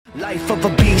Life of a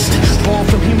beast, born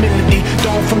from humility,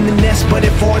 dawn from the nest, but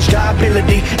it forged our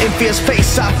ability. In fear's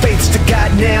face, our faith's to God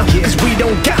now, cause we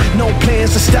don't got no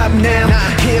plans to stop now.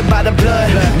 Here by the blood,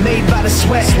 made by the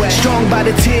sweat, strong by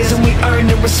the tears, and we earn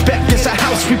the respect. It's a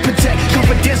house we